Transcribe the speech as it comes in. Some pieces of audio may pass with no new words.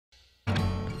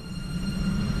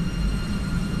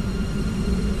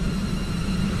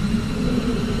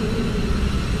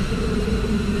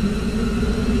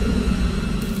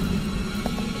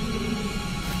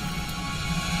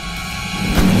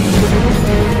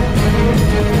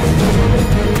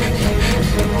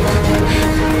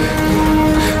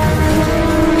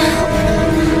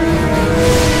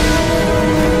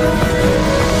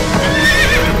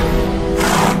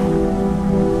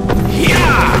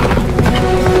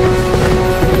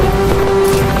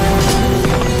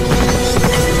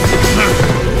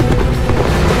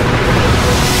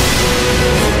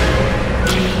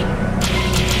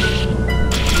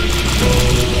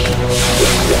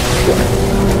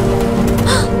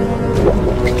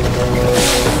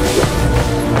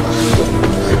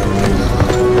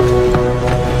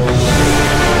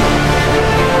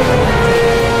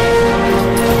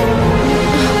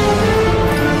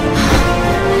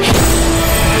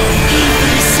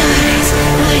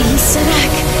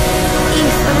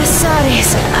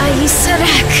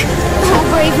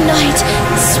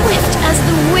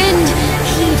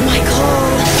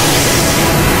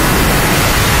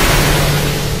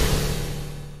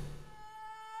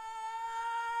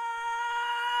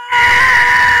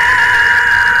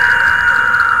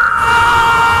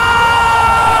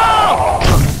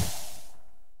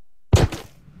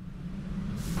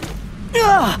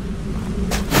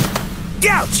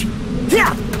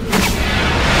Yeah.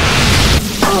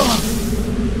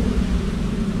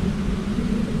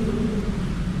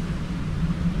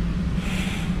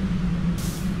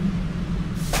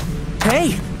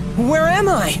 Hey, where am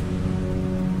I?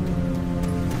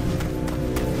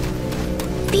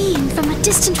 Being from a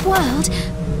distant world.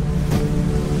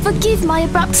 Forgive my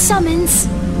abrupt summons.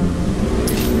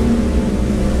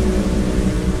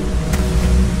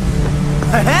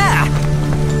 Ha-ha!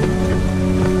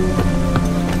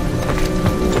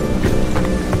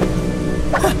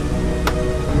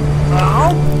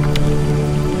 Oh?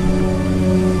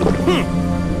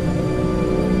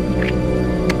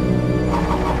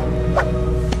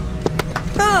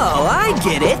 Oh, I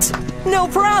get it. No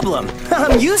problem.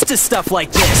 I'm used to stuff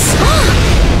like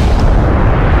this.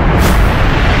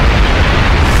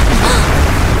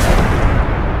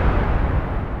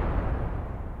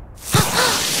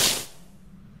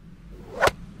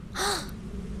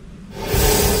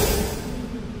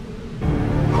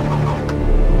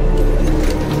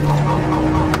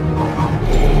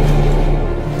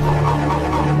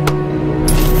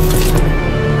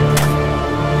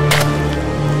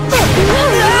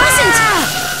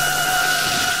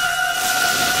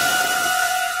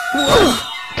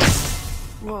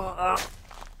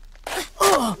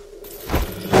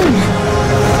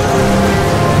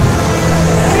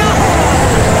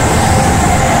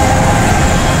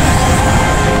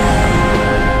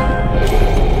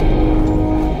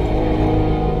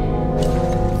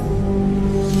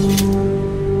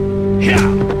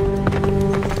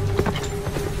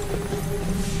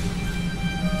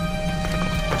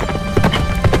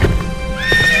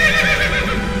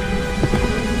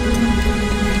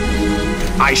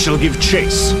 I shall give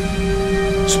chase.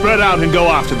 Spread out and go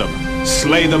after them.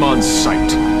 Slay them on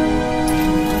sight.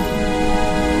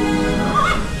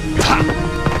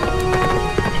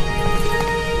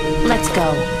 Let's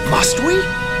go. Must we?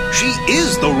 She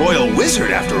is the royal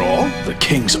wizard, after all. The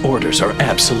king's orders are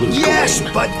absolute, Yes,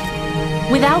 Gawain.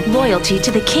 but... Without loyalty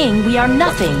to the king, we are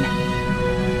nothing.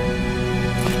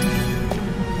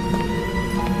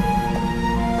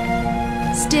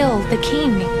 Still, the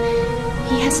king,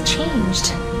 he has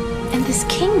changed. And this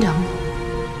kingdom.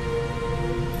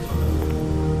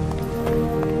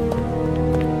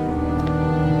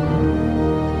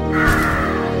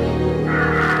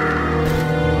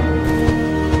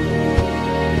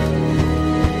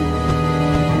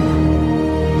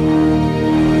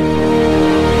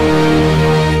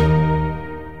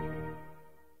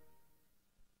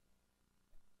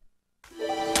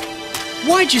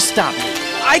 Why'd you stop me?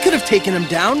 I could have taken him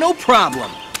down, no problem.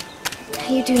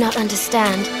 You do not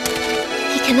understand.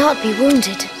 He cannot be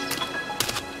wounded.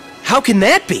 How can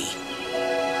that be?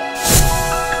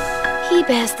 He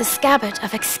bears the scabbard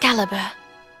of Excalibur.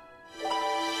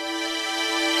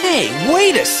 Hey,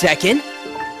 wait a second.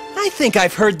 I think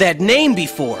I've heard that name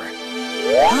before.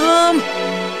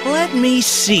 Let me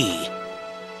see.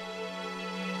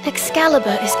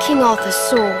 Excalibur is King Arthur's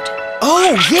sword.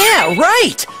 Oh, yeah,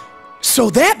 right! So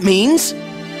that means...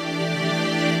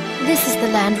 This is the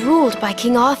land ruled by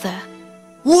King Arthur.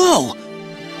 Whoa!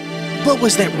 But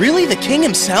was that really the king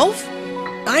himself?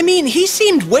 I mean, he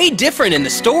seemed way different in the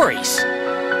stories.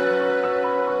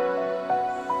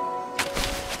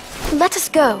 Let us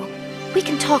go. We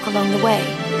can talk along the way.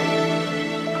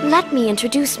 Let me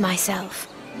introduce myself.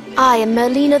 I am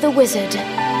Merlina the Wizard.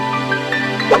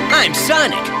 I'm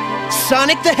Sonic.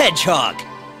 Sonic the Hedgehog.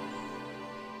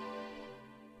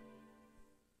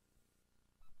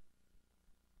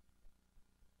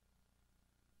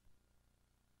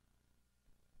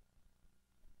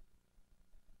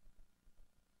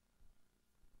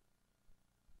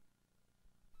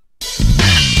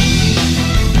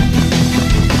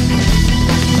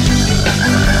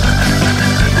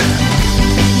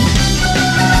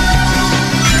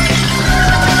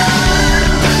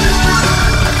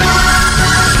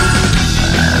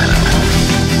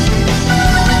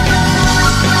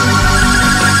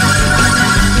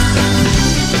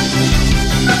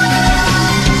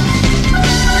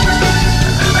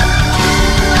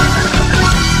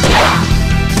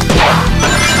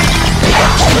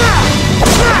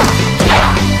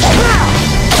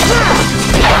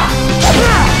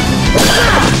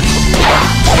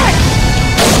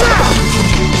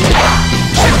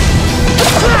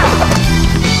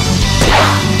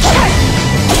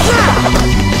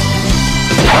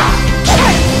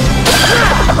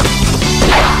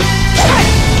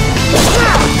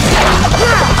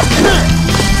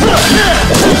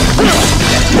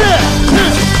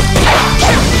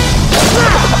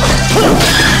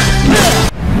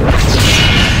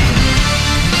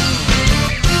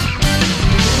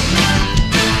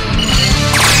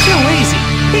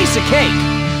 Piece of cake!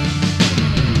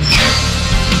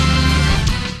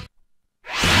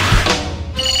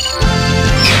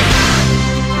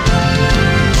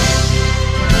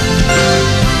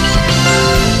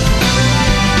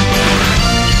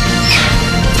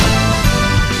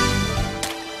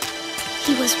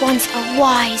 He was once a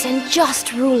wise and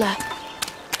just ruler.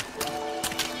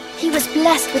 He was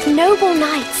blessed with noble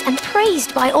knights and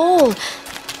praised by all.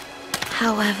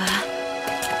 However...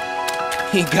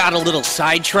 He got a little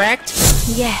sidetracked?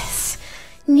 Yes,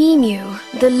 Nimue,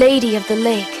 the Lady of the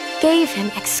Lake, gave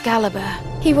him Excalibur.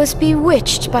 He was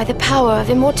bewitched by the power of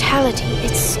immortality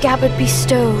its scabbard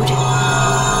bestowed.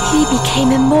 He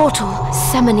became immortal,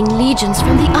 summoning legions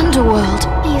from the underworld.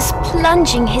 He is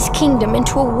plunging his kingdom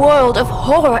into a world of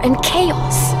horror and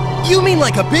chaos. You mean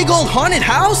like a big old haunted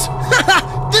house?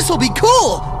 Haha! This'll be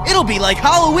cool! It'll be like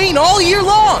Halloween all year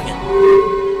long!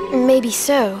 Maybe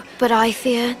so, but I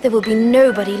fear there will be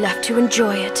nobody left to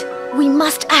enjoy it. We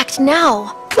must act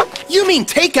now! You mean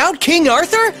take out King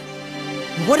Arthur?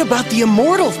 What about the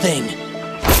immortal thing?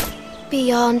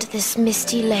 Beyond this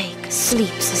misty lake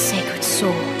sleeps a sacred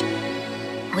sword.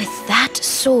 With that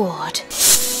sword...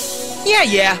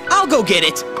 Yeah, I'll go get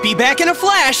it. Be back in a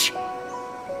flash.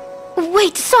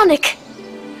 Wait, Sonic!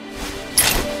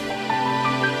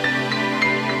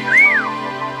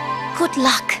 Good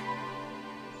luck.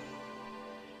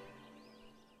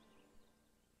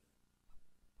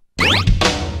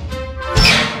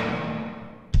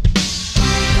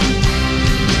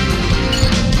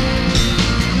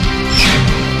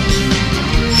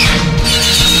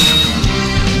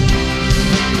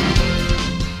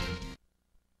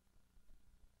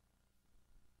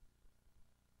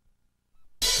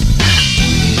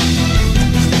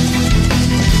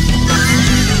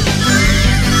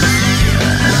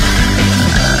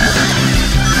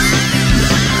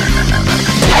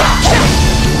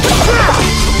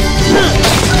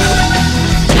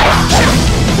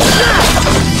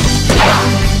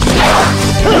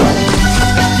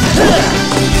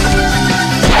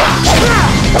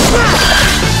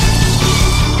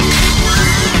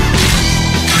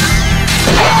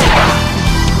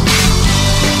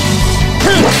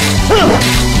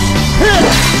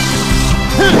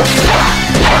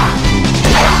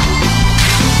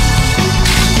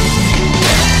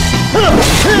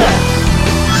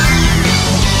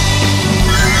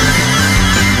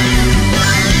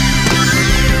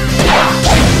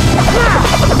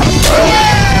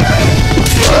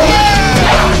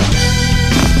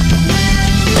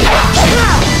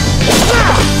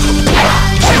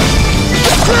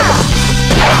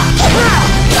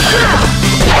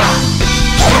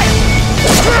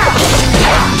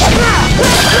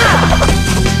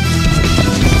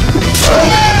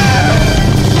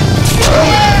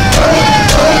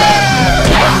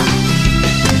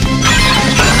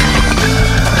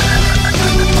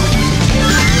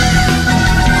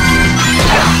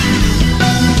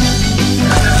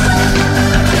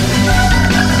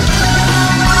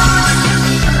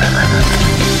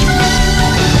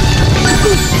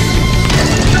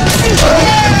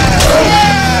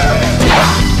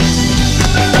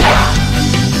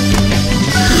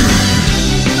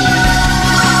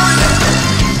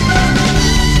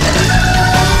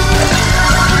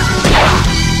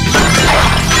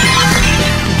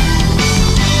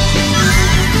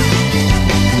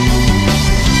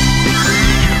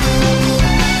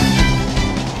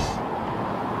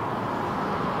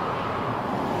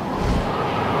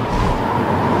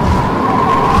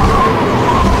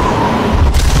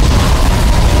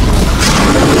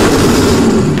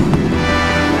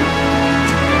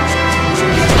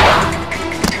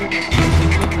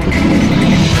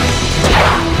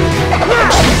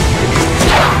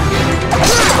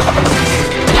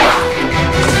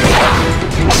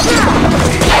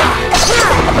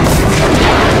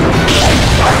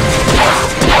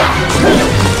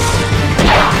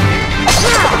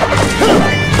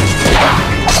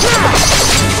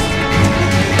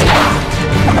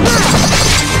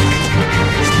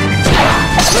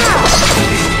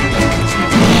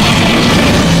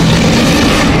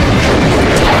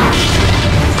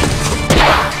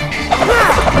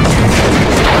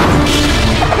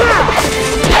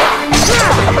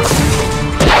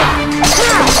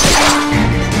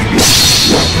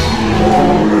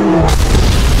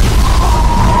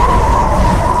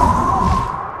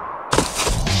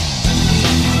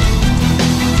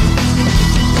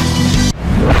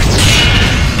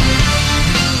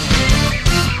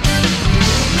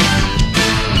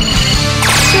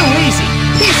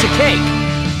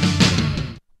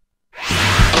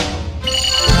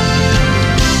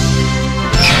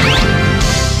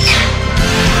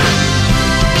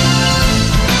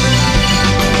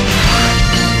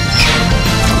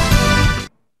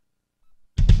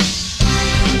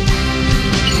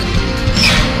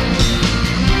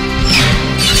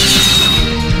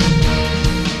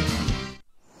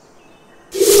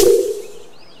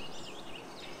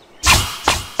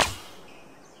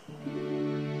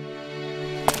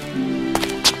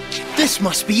 This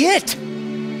must be it!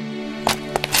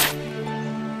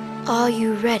 Are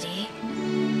you ready?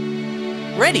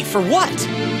 Ready for what?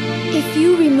 If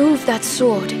you remove that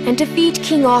sword and defeat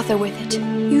King Arthur with it,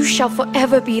 you shall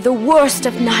forever be the worst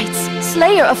of knights,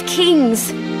 slayer of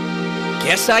kings.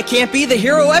 Guess I can't be the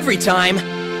hero every time.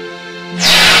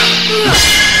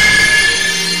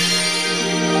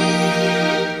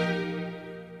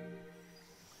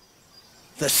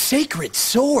 The sacred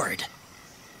sword.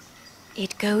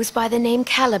 It goes by the name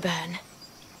Caliburn.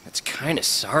 That's kinda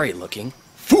sorry looking.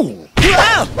 Fool!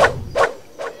 Ah!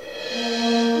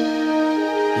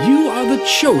 You are the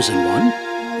chosen one.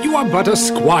 You are but a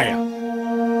squire.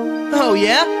 Oh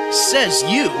yeah? Says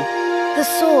you. The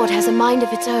sword has a mind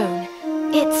of its own.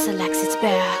 It selects its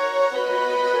bearer.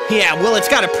 Yeah, well, it's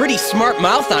got a pretty smart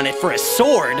mouth on it for a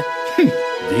sword.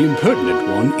 The impertinent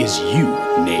one is you,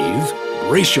 knave.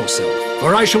 Brace yourself,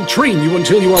 for I shall train you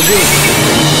until you are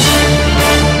ready.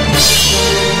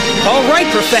 All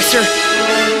right, Professor.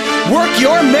 Work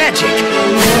your magic.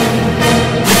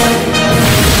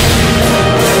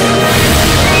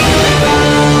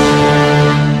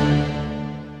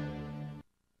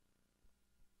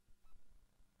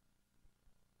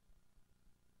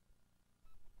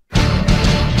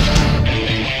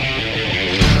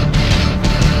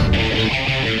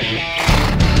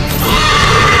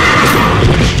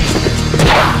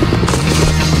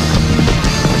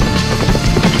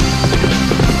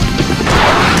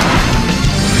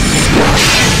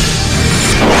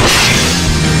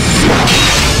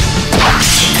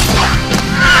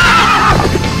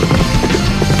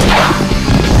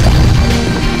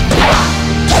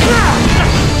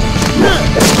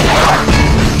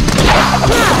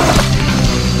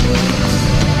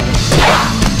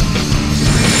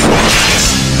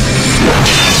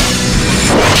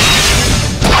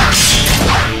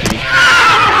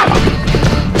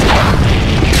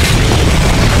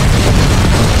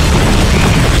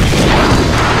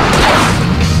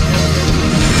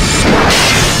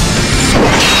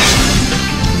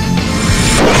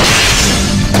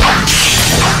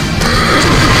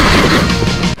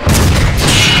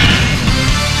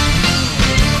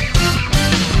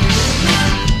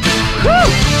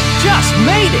 Just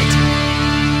made it!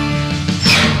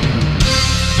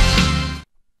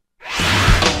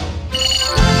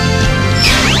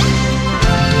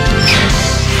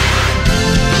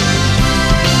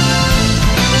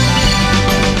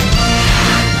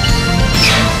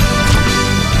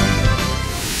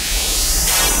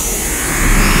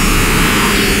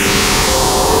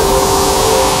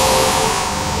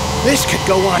 This could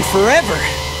go on forever.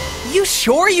 You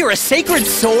sure you're a sacred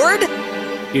sword?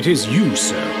 It is you,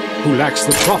 sir, who lacks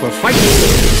the proper fighting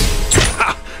skills.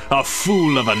 Ha! A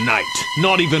fool of a knight,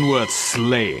 not even worth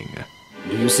slaying.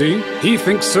 You see, he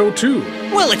thinks so too.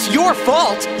 Well, it's your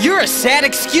fault. You're a sad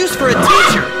excuse for a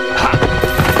teacher.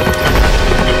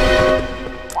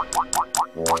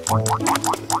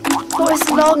 For as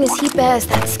long as he bears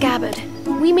that scabbard,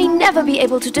 we may never be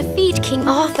able to defeat King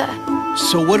Arthur.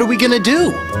 So what are we gonna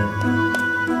do?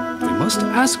 We must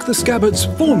ask the scabbard's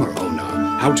former owner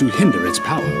how to hinder its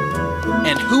power.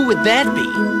 And who would that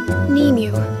be?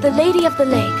 Nimue, the Lady of the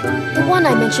Lake, the one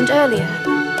I mentioned earlier.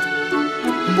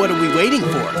 What are we waiting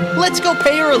for? Let's go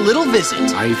pay her a little visit.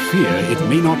 I fear it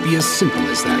may not be as simple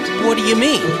as that. What do you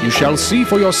mean? You shall see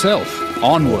for yourself.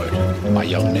 Onward, my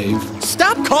young knave.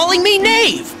 Stop calling me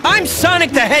Knave! I'm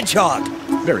Sonic the Hedgehog!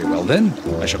 Very well then,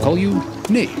 I shall call you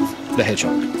Knave the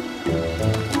Hedgehog.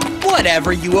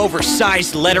 Whatever, you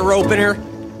oversized letter opener.